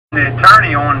the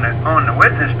attorney on the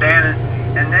witness stand,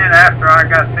 and then after I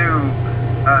got through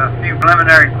a few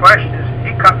preliminary questions,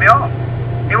 he cut me off.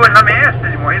 He wouldn't let me ask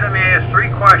anymore. He let me ask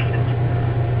 3 questions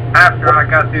after I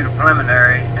got through the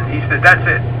preliminary, and he said, "That's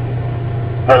it."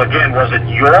 Well, again, was it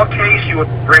your case you were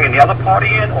bringing the other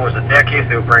party in, or was it their case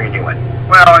they were bringing you in?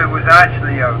 Well, it was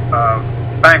actually a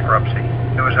bankruptcy.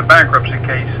 It was a bankruptcy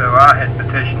case, so I had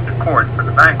petitioned the court for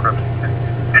the bankruptcy case.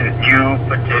 And you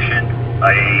petitioned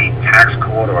a tax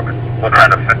court, or what kind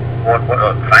of court?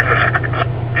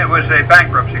 Bankruptcy? It was a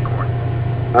bankruptcy court.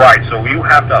 Right. So you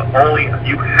have to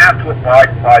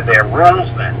abide by their rules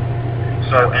then.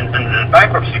 So in the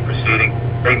bankruptcy proceeding,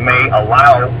 they may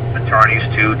allow attorneys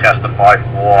to testify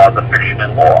for the fiction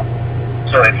in law.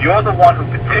 So if you're the one who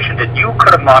petitioned it, you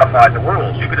could have modified the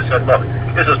rules. You could have said, "Look,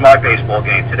 this is my baseball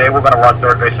game. Today we're going to run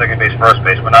third base, second base, first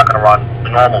base. We're not going to run the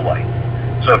normal way."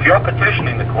 So if you're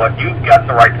petitioning the court, you've got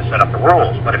the right to set up the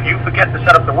rules. But if you forget to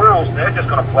set up the rules, they're just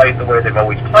going to play it the way they've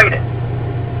always played it.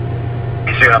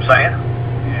 You see what I'm saying?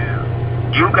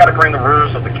 Yeah. You've got to bring the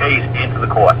rules of the case into the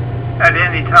court. At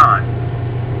any time.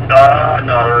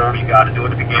 No, you got to do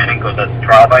it at the beginning because that's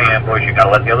trial by ambush. You got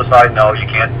to let the other side know. You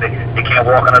can't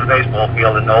walk onto the baseball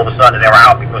field and all of a sudden they're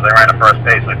out because they ran to first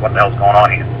base. Like, what the hell's going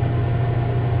on here?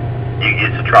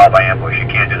 It's a trial by ambush. You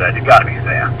can't do that. You got to be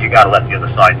fair. You got to let the other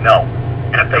side know.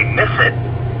 And if they miss it,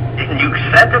 and you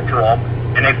sent it to them,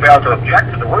 and they fail to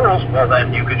object to the rules, well,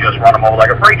 then you could just run them over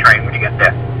like a freight train when you get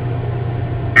there.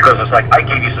 Because it's like, I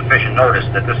gave you sufficient notice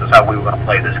that this is how we were going to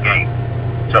play this game.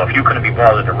 So if you couldn't be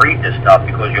bothered to read this stuff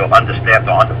because you're understaffed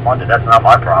or underfunded, that's not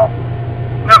my problem.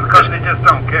 No, because they just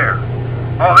don't care.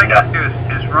 All they got to do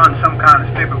is run some kind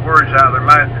of stupid words out of their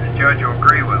mouth, and the judge will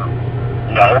agree with them.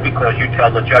 No, because you tell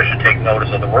the judge to take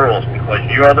notice of the rules, because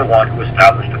you're the one who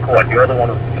established the court. You're the one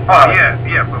who... Oh,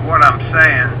 yeah, but what I'm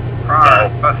saying,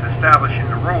 prior to us establishing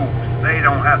the rules, they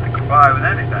don't have to comply with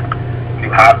anything.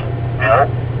 You have to. No.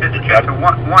 It's just a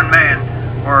one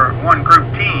man or one group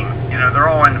team. You know, they're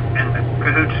all in the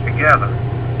cahoots together.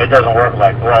 It doesn't work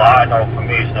like... Well, I know for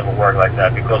me it's never worked like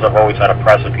that, because I've always had a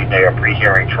precipice day or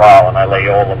pre-hearing trial, and I lay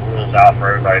all the rules out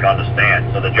for everybody to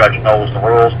understand. So the judge knows the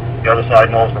rules, the other side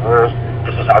knows the rules.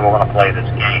 This is how we're going to play this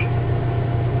game.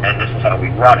 And this is how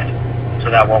we run it. So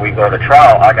that when we go to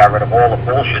trial, I got rid of all the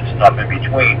bullshit stuff in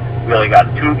between. We only got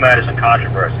 2 matters in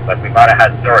controversy, but we might have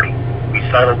had 30. We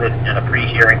settled it in a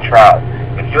pre-hearing trial.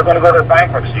 If you're going to go to a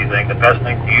bankruptcy thing, the best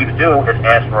thing for you to do is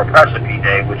ask for a precipice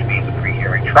day, which means a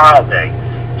pre-hearing trial day.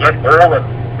 Get all the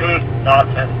big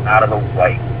nonsense out of the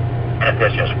way. And if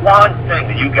there's just one thing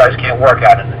that you guys can't work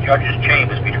out in the judge's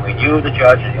chambers between you, the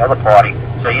judge, and the other party,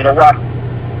 say, you know what?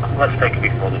 Let's take it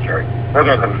before the jury. We're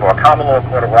going to go before a common law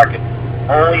court of record.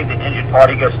 Only the injured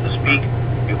party gets to speak.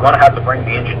 You're going to have to bring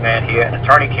the injured man here. An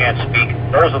attorney can't speak.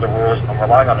 Those are the rules. I'm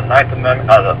relying on the 9th Amendment,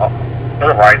 the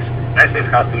Bill of Rights, United States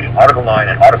Constitution, Article 9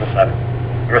 and Article 7.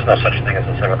 There is no such thing as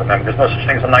the 7th Amendment. There's no such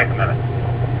thing as the 9th Amendment.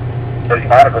 So the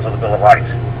articles of the Bill of Rights.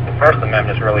 The First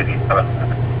Amendment is really the 7th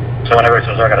Amendment. So when everybody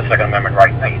says, I got a Second Amendment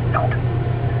right, no, you don't.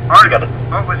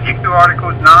 What was the 2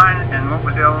 articles, 9, and what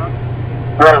was the other one?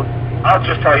 Well, I'll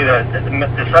just tell you that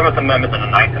the 7th Amendment and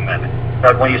the 9th Amendment.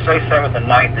 But when you say 7th and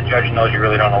 9th, the judge knows you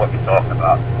really don't know what you're talking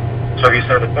about. So if you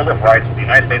say the Bill of Rights of the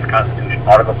United States Constitution,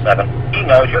 Article 7, he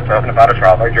knows you're talking about a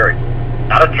trial by jury.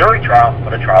 Not a jury trial,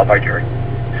 but a trial by jury.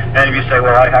 And if you say,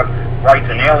 well, I have rights,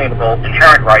 inalienable,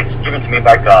 inherent rights given to me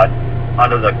by God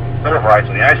under the Bill of Rights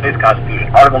of the United States Constitution,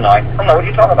 Article 9, I don't know what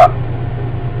you're talking about.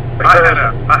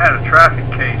 I had a traffic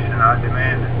case, and I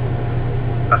demanded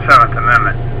a 7th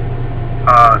Amendment.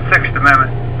 6th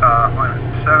Amendment,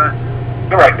 7th?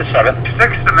 You're right, the 7th.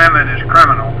 6th Amendment is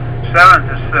criminal, 7th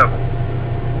is civil.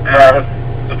 Well,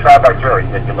 it's a trial by jury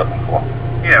that you're looking for.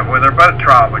 Yeah, well, they're both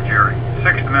trial by jury.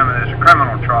 6th Amendment is a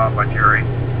criminal trial by jury,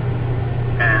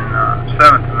 and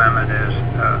 7th Amendment is,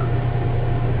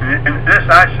 and this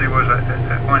actually was,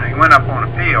 when it went up on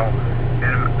appeal, it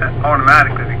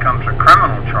automatically becomes a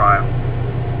criminal trial.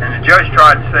 And the judge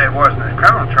tried to say it wasn't a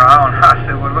criminal trial, and I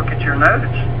said, well, look at your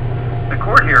notice. The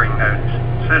court hearing notice.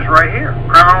 It says right here,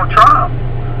 criminal trial.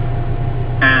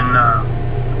 And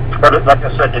but like I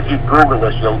said, if you Google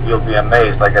this, you'll be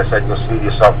amazed. Like I said, you'll see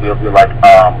yourself. You'll be like,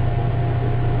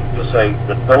 you'll say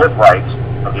the Bill of Rights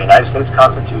of the United States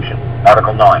Constitution,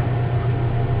 Article 9,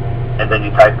 and then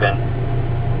you type in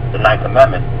the 9th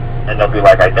Amendment, and they'll be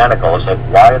like identical. It's like,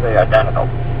 why are they identical?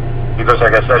 Because,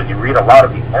 like I said, if you read a lot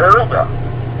of the older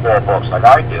law books, like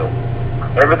I do,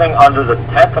 everything under the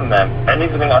 10th Amendment,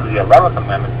 anything under the 11th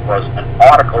Amendment was an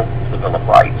article to the Bill of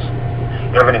Rights.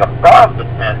 Everything above the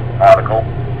 10th article,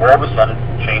 all of a sudden,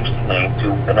 changed the name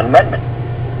to an amendment.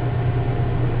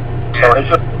 So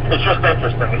it's It's just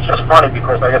interesting. It's just funny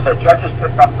because, like I said, judges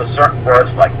pick up for certain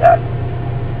words like that.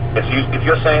 If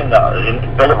you're saying in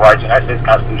Bill of Rights, United States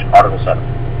Constitution, Article 7,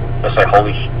 they say,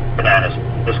 holy bananas,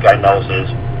 this guy knows his,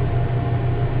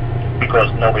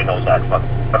 because nobody knows that but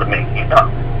me, you know.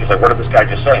 He's like, what did this guy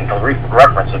just say? And he'll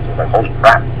reference it. He's like, holy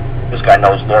crap, this guy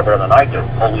knows law better than I do.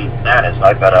 Holy bananas,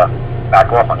 I better back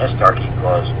off on this turkey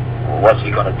because what's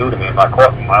he going to do to me in my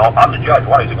court? I'm the judge.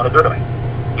 What is he going to do to me?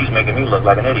 He's making me look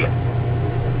like an idiot.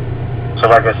 So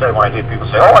like I said, when I hear people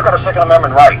say, oh, I got a Second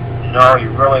Amendment right. No,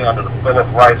 you really, under the Bill of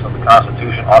Rights of the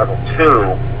Constitution, Article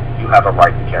 2, you have a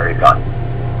right to carry a gun.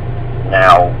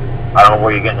 Now, I don't know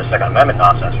where you're getting the Second Amendment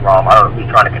nonsense from. I don't know if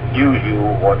he's trying to confuse you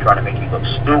or trying to make you look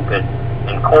stupid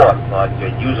in court, but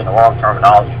you're using the wrong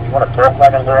terminology. If you want to talk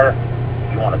like a lawyer, if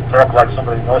you want to talk like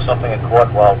somebody who knows something in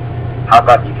court, well, how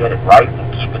about you get it right and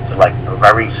keep it to like a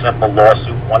very simple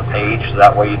lawsuit, one page, so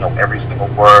that way you know every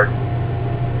single word.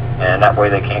 And that way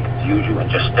they can't confuse you, and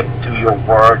just stick to your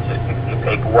words, stick to your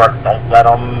paperwork. Don't let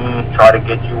them try to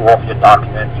get you off your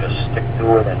document. Just stick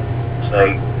to it and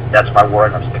say, that's my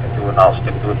word, and I'm sticking to it, and I'll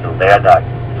stick to it till the day I die.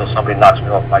 Until somebody knocks me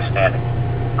off my standing.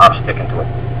 I'm sticking to it.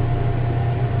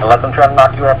 And let them try to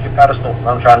knock you off your pedestal.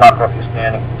 Let them try to knock off your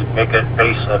standing. You make a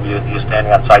base of your standing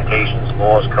on citations,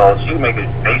 laws, codes. You make a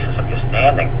basis of your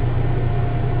standing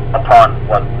upon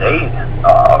what they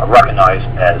recognize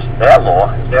as their law,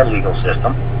 as their legal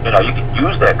system. You know, you can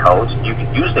use their codes, you can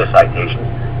use their citations,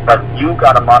 but you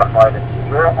got to modify it into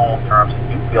your own terms that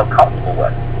you feel comfortable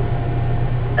with.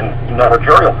 And you know, a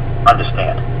jury will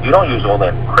understand. You don't use all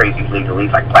that crazy legalese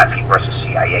like Platsky versus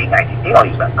CIA 19. You don't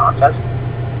use that nonsense.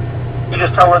 You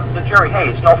just tell the jury,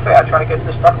 hey, it's no fair. I'm trying to get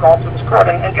this stuff going through this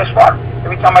court, and guess what?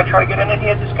 Every time I try to get in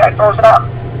here, this guy throws it out.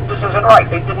 This isn't right.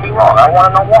 They did me wrong. I want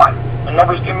to know why. And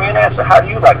nobody's giving me an answer. How do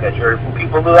you like that, jury? When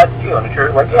people do that to you, and the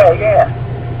jury's like, yeah.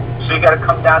 So you got to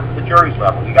come down to the jury's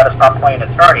level. You got to stop playing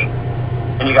attorney,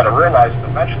 and you got to realize that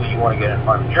eventually you want to get in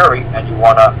front of the jury, and you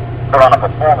want to put on a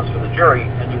performance for the jury,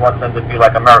 and you want them to be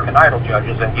like American Idol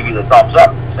judges and give you the thumbs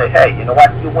up and say, hey, you know what?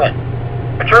 You win.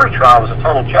 A jury trial is a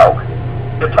total joke.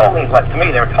 They're totally, like to me,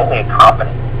 they're totally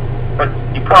incompetent. But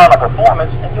you put on a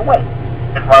performance, and you win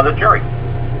in front of the jury.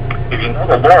 If you know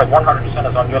the law 100%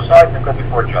 is on your side, then go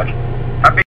before a judge.